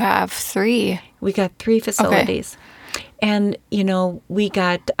today you have 3. We got 3 facilities. Okay. And, we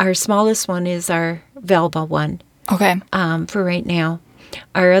got, our smallest one is our Velva one. Okay. For right now.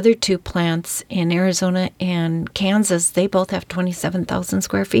 Our other 2 plants in Arizona and Kansas, they both have 27,000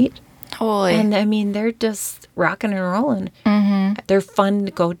 square feet. Holy. And, they're just rocking and rolling. Mm-hmm. They're fun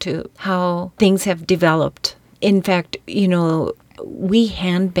to go to, how things have developed. In fact, we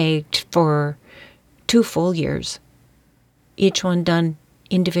hand-baked for 2 full years, each one done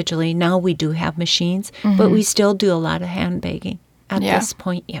individually. Now we do have machines, but we still do a lot of hand-baking at this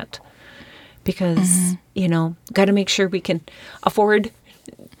point yet. Because, got to make sure we can afford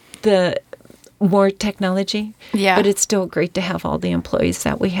more technology. Yeah. But it's still great to have all the employees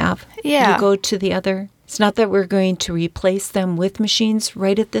that we have. Yeah. You go to the other. It's not that we're going to replace them with machines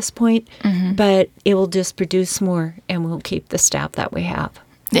right at this point, but it will just produce more, and we'll keep the staff that we have.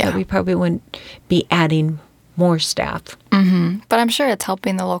 Yeah. But we probably wouldn't be adding more staff. But I'm sure it's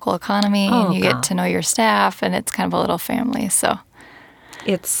helping the local economy, and you get to know your staff, and it's kind of a little family. So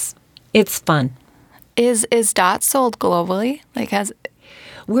It's fun. is Dot sold globally?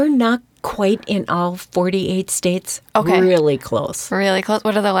 We're not quite in all 48 states. Okay. Really close. Really close?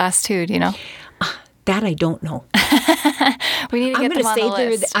 What are the last two? Do you know? That I don't know. We need to get them on the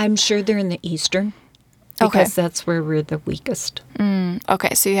list. I'm sure they're in the eastern. Because that's where we're the weakest.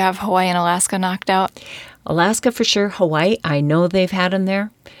 Okay, so you have Hawaii and Alaska knocked out? Alaska for sure. Hawaii, I know they've had them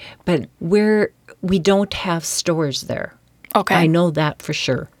there. But we don't have stores there. Okay. I know that for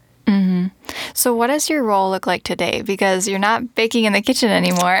sure. So what does your role look like today? Because you're not baking in the kitchen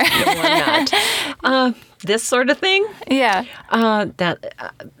anymore. No, I'm not. This sort of thing. Yeah.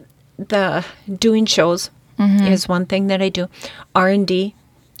 The doing shows is one thing that I do. R&D,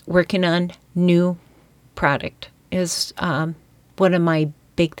 working on new product is one of my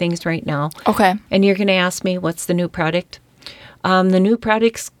big things right now. Okay. And you're going to ask me, what's the new product? The new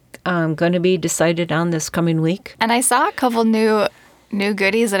product's going to be decided on this coming week. And I saw a couple new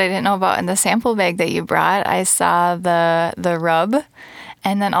goodies that I didn't know about in the sample bag that you brought. I saw the rub,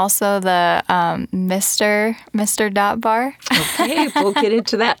 and then also the Mr. Dot bar. Okay, we'll get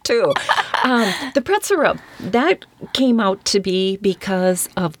into that too. The pretzel rub, that came out to be because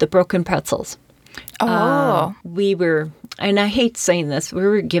of the broken pretzels. Oh. We were, and I hate saying this, we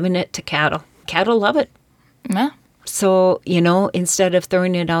were giving it to cattle. Cattle love it. Yeah. So, instead of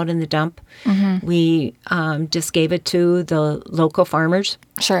throwing it out in the dump, we just gave it to the local farmers.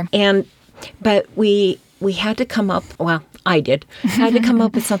 Sure. But we had to come up, well, I did, had to come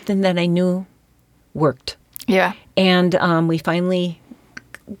up with something that I knew worked. Yeah. And we finally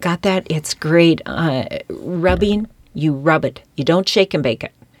got that. It's great. Rubbing, you rub it. You don't shake and bake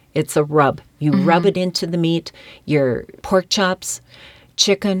it. It's a rub. You rub it into the meat, your pork chops,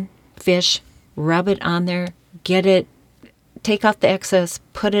 chicken, fish, rub it on there. Get it, take off the excess,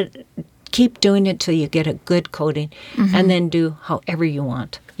 keep doing it till you get a good coating, and then do however you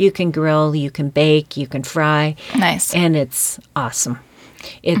want. You can grill, you can bake, you can fry. Nice. And it's awesome.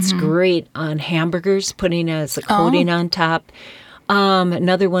 It's great on hamburgers, putting it as a coating on top.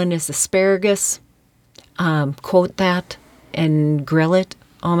 Another one is asparagus. Coat that and grill it.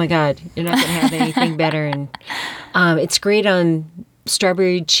 Oh my God, you're not going to have anything better. And it's great on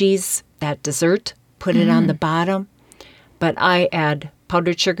strawberry cheese, that dessert. Put it on the bottom, but I add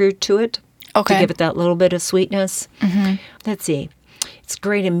powdered sugar to it to give it that little bit of sweetness. Let's see. It's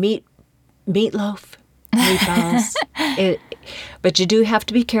great in meatloaf, meatballs. But you do have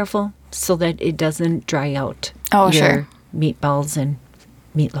to be careful so that it doesn't dry out your meatballs and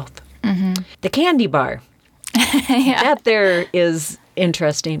meatloaf. The candy bar. That there is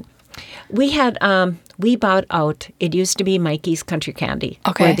interesting. We had, we bought out, it used to be Mikey's Country Candy,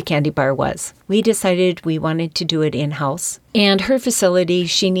 where the candy bar was. We decided we wanted to do it in-house. And her facility,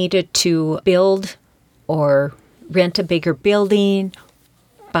 she needed to build or rent a bigger building,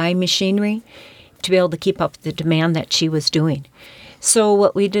 buy machinery to be able to keep up with the demand that she was doing. So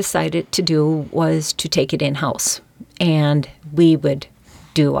what we decided to do was to take it in-house, and we would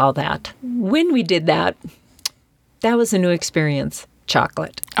do all that. When we did that, that was a new experience.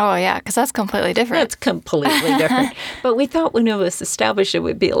 Chocolate. Oh, yeah, because that's completely different. That's completely different. But we thought when it was established, it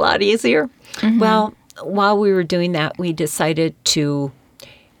would be a lot easier. Well, while we were doing that, we decided to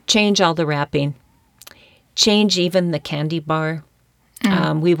change all the wrapping, change even the candy bar.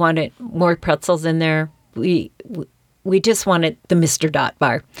 We wanted more pretzels in there. We just wanted the Mr. Dot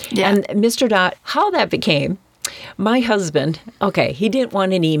bar. Yeah. And Mr. Dot, how that became, my husband, he didn't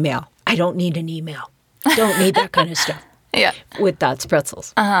want an email. I don't need an email. Don't need that kind of stuff. Yeah. With Dot's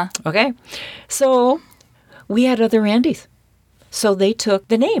Pretzels. Okay? So we had other Randys. So they took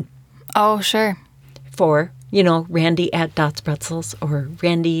the name. Oh, sure. For, Randy at Dot's Pretzels or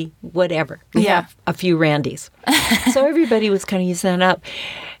Randy whatever. We have a few Randys. So everybody was kind of using that up.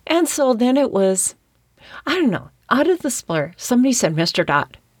 And so then it was, I don't know, out of the splur, somebody said Mr.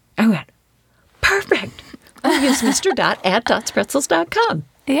 Dot. I went, perfect. I'll use Mr. Dot at dotspretzels.com.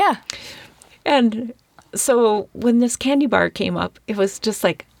 Yeah. And so when this candy bar came up, it was just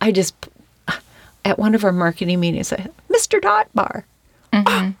like, at one of our marketing meetings, I said, Mr. Dot bar.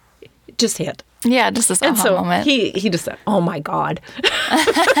 It just hit. Yeah, just this moment. He just said, oh my God,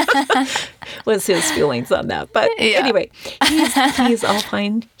 was his feelings on that. But anyway, he's all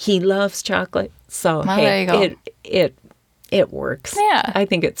fine. He loves chocolate. So there you go. It works. Yeah. I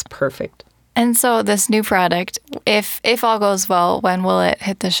think it's perfect. And so this new product, if all goes well, when will it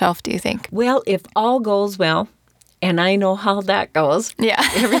hit the shelf, do you think? Well, if all goes well, and I know how that goes. Yeah.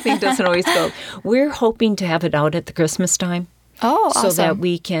 Everything doesn't always go. We're hoping to have it out at the Christmas time. Oh, awesome. So that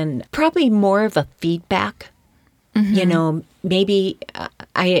we can, probably more of a feedback. Maybe,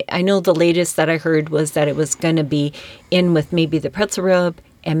 I know the latest that I heard was that it was going to be in with maybe the pretzel rub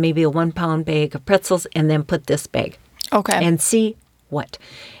and maybe a 1 pound bag of pretzels and then put this bag. Okay. And see what.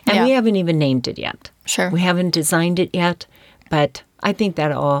 And we haven't even named it yet. Sure. We haven't designed it yet, but I think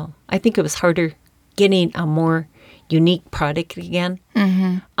it was harder getting a more unique product again.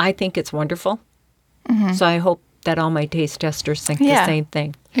 I think it's wonderful. So I hope that all my taste testers think the same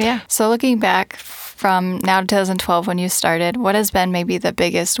thing. Yeah. So looking back from now to 2012 when you started, what has been maybe the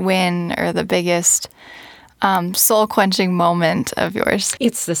biggest win or the biggest soul-quenching moment of yours?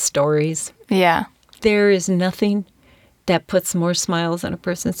 It's the stories. Yeah. There is nothing that puts more smiles on a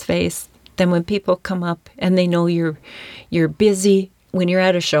person's face than when people come up and they know you're busy. When you're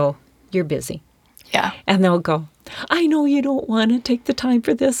at a show, you're busy. Yeah. And they'll go, I know you don't want to take the time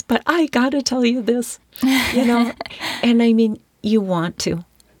for this, but I got to tell you this, And I mean, you want to.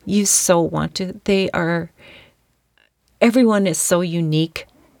 You so want to. Everyone is so unique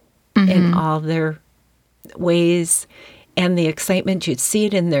in all their ways. And the excitement, you'd see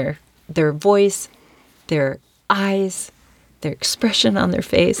it in their voice, their eyes, their expression on their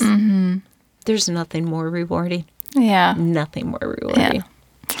face. There's nothing more rewarding. Yeah. Nothing more rewarding. Yeah.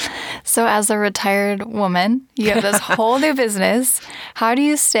 So as a retired woman, you have this whole new business. How do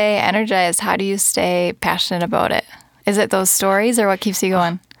you stay energized? How do you stay passionate about it? Is it those stories or what keeps you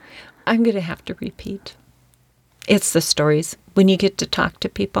going? I'm going to have to repeat. It's the stories. When you get to talk to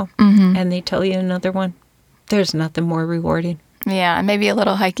people and they tell you another one, there's nothing more rewarding. Yeah, and maybe a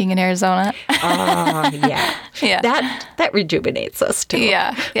little hiking in Arizona. Oh, yeah. Yeah. That rejuvenates us, too.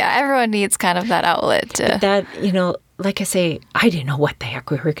 Yeah. Yeah, everyone needs kind of that outlet. That, like I say, I didn't know what the heck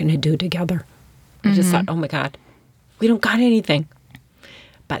we were going to do together. I just thought, oh, my God, we don't got anything.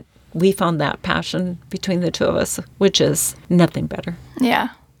 But we found that passion between the two of us, which is nothing better. Yeah.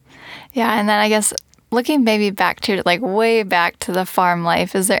 Yeah, and then I guess looking maybe back to, way back to the farm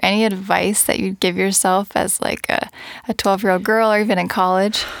life, is there any advice that you'd give yourself as, a 12-year-old girl or even in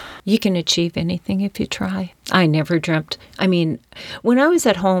college? You can achieve anything if you try. I never dreamt. I mean, when I was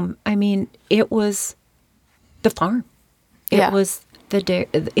at home, it was the farm. It was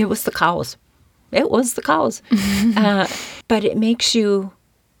it was the cows. It was the cows. But it makes you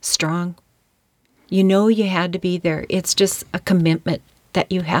strong. You had to be there. It's just a commitment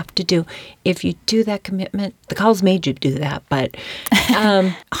that you have to do. If you do that commitment, the cows made you do that, but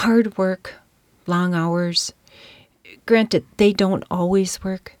hard work, long hours. Granted, they don't always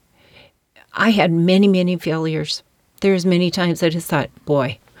work. I had many, many failures. There's many times I just thought,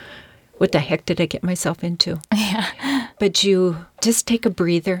 boy, what the heck did I get myself into? Yeah. But you just take a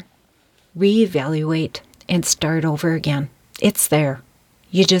breather, reevaluate, and start over again. It's there.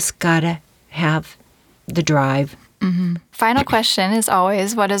 You just gotta have the drive. Final question is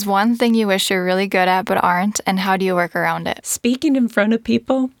always, what is one thing you wish you're really good at but aren't, and how do you work around it? Speaking in front of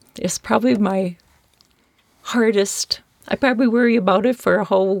people is probably my hardest. I probably worry about it for a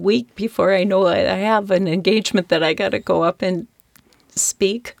whole week before I know I have an engagement that I got to go up and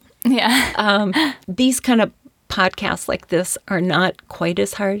speak. Yeah. These kind of podcasts like this are not quite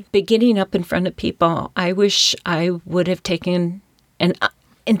as hard. But getting up in front of people, I wish I would have taken, and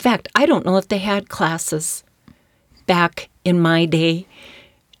in fact, I don't know if they had classes back in my day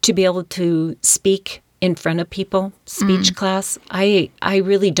to be able to speak in front of people, speech class. I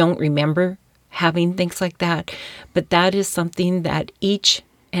really don't remember having things like that. But that is something that each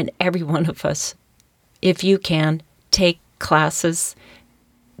and every one of us, if you can, take classes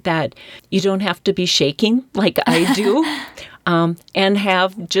that you don't have to be shaking like I do, and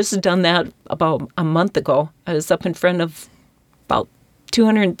have just done that about a month ago. I was up in front of about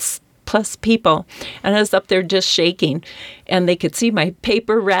 200 plus people, and I was up there just shaking, and they could see my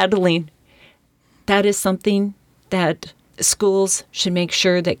paper rattling. That is something that schools should make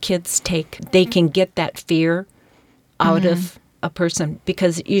sure that kids take. They can get that fear out of a person,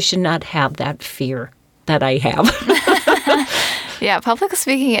 because you should not have that fear that I have. Yeah, public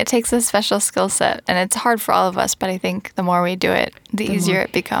speaking, it takes a special skill set, and it's hard for all of us, but I think the more we do it, the easier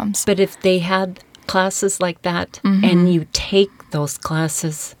it becomes. But if they had classes like that, and you take those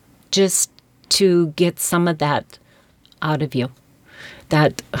classes just to get some of that out of you,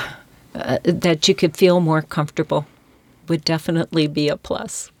 that you could feel more comfortable, would definitely be a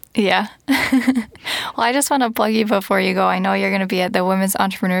plus. Yeah. Well, I just want to plug you before you go. I know you're going to be at the Women's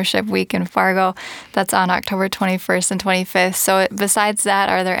Entrepreneurship Week in Fargo. That's on October 21st and 25th. So besides that,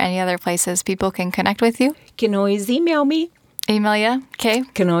 are there any other places people can connect with you? Can always email me. Email you? Okay.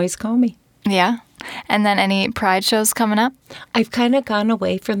 Can always call me. Yeah. And then any Pride shows coming up? I've kind of gone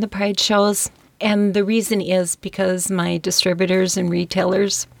away from the Pride shows. And the reason is because my distributors and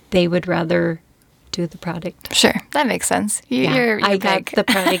retailers, they would rather do the product. Sure. That makes sense. You're I big. got the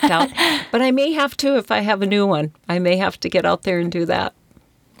product out. But I may have to if I have a new one. I may have to get out there and do that.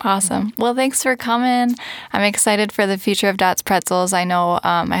 Awesome. Well, thanks for coming. I'm excited for the future of Dot's Pretzels. I know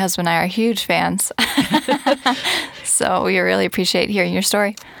my husband and I are huge fans. So we really appreciate hearing your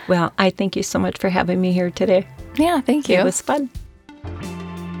story. Well, I thank you so much for having me here today. Yeah, thank you. It was fun.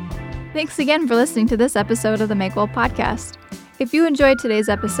 Thanks again for listening to this episode of the Make Well podcast. If you enjoyed today's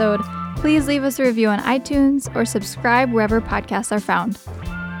episode, please leave us a review on iTunes or subscribe wherever podcasts are found.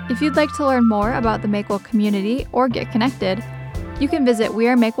 If you'd like to learn more about the Make Well community or get connected, you can visit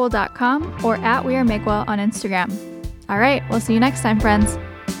wearemakewell.com or @wearemakewell on Instagram. All right, we'll see you next time, friends.